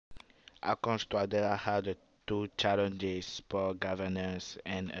Archange Tuadera had two challenges: poor governance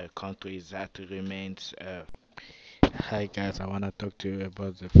and a country that remains. Hi guys, I wanna talk to you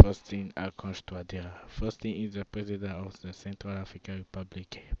about the first thing, Archange Tuadera. First thing is the president of the Central African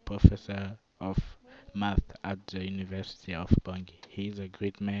Republic, professor of math at the University of Bangui. He is a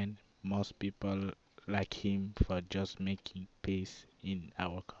great man. Most people like him for just making peace in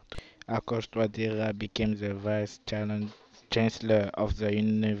our country. Akash Twadera became the chancellor of the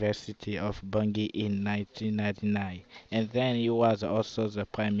University of Bangui in 1999, and then he was also the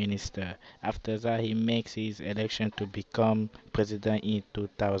prime minister. After that, he makes his election to become president in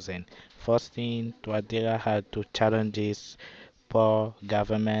 2000. First thing, Twadera had two challenges: poor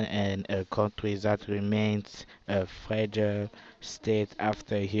government and a country that remains a fragile state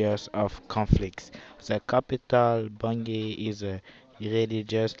after years of conflicts. The capital, Bangui, is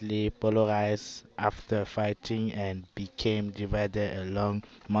religiously polarized after fighting and became divided along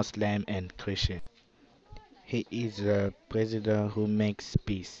Muslim and Christian. He is a president who makes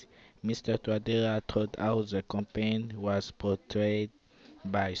peace. Mr. Twadera thought how the campaign was portrayed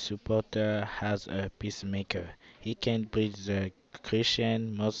by supporters as a peacemaker. He can bridge the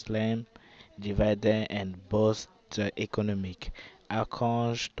Christian Muslim divide and boost the economic.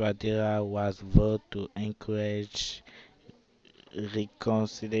 Archange Twadera was voted to encourage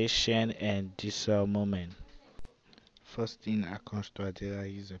reconciliation and disarmament. First thing, Archange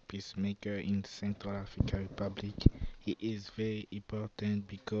Touadéra is a peacemaker in Central African Republic. He is very important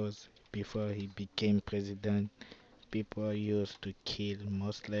because before he became president, people used to kill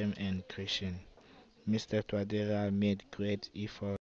Muslim and Christian. Mr. Touadéra made great effort